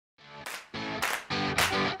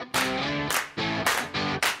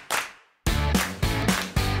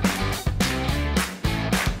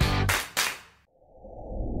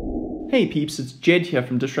Hey peeps, it's Jedd here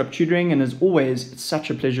from Disrupt Tutoring, and as always, it's such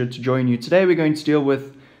a pleasure to join you. Today we're going to deal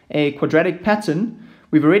with a quadratic pattern.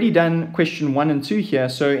 We've already done question 1 and 2 here,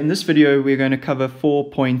 so in this video we're going to cover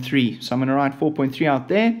 4.3. So I'm going to write 4.3 out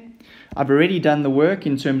there. I've already done the work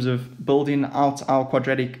in terms of building out our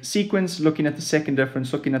quadratic sequence, looking at the second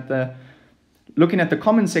difference, looking at the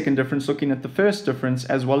common second difference, looking at the first difference,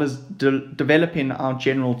 as well as developing our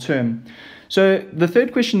general term. So the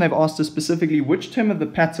third question they've asked us specifically which term of the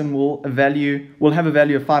pattern will have a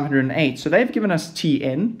value of 508. So they've given us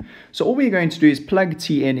Tn. So all we're going to do is plug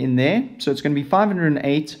Tn in there. So it's going to be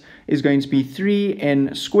 508 is going to be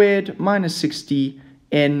 3n squared minus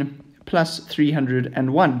 60n plus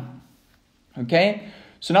 301. Okay.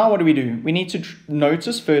 So now what do? We need to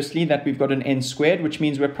notice firstly that we've got an n squared, which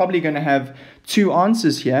means we're probably going to have two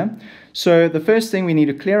answers here. So the first thing, we need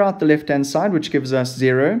to clear out the left-hand side, which gives us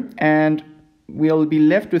 0. And we'll be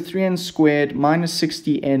left with 3n squared minus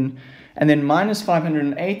 60n. And then minus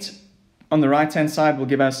 508 on the right-hand side will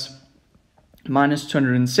give us minus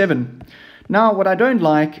 207. Now what I don't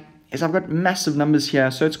like is I've got massive numbers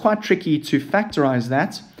here. So it's quite tricky to factorize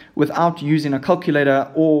that without using a calculator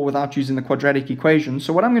or without using the quadratic equation.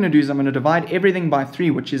 So what I'm going to do is I'm going to divide everything by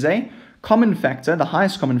 3, which is a common factor, the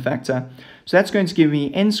highest common factor. So that's going to give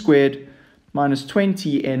me n squared minus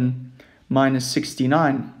 20n minus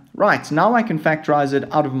 69. Right, now I can factorize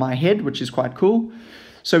it out of my head, which is quite cool.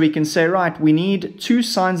 So we can say, right, we need two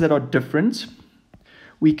signs that are different.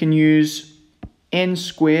 We can use n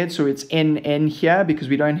squared, so it's n here because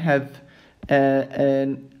we don't have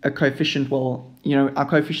a coefficient, well, our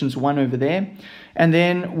coefficient's 1 over there. And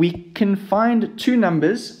then we can find two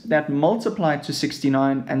numbers that multiply to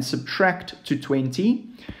 69 and subtract to 20.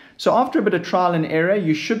 So after a bit of trial and error,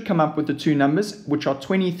 you should come up with the two numbers, which are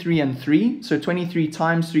 23 and 3. So 23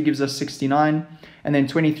 times 3 gives us 69, and then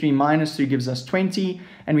 23 minus 3 gives us 20.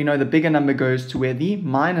 And we know the bigger number goes to where the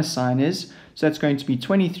minus sign is. So that's going to be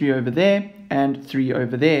 23 over there and 3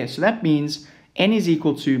 over there. So that means n is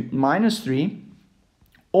equal to minus 3,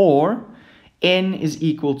 or n is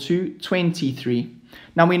equal to 23.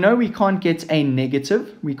 Now we know we can't get a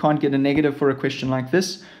negative. We can't get a negative for a question like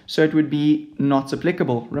this, so it would be not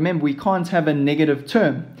applicable. Remember, we can't have a negative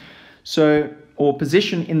term or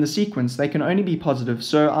position in the sequence. They can only be positive.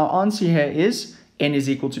 So our answer here is n is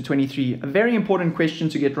equal to 23. A very important question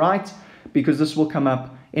to get right because this will come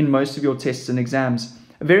up in most of your tests and exams.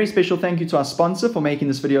 A very special thank you to our sponsor for making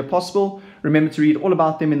this video possible. Remember to read all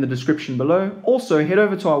about them in the description below. Also, head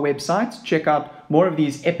over to our website, check out more of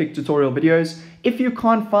these epic tutorial videos. If you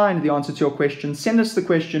can't find the answer to your question, send us the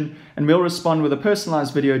question and we'll respond with a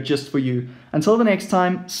personalized video just for you. Until the next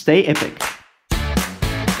time, stay epic.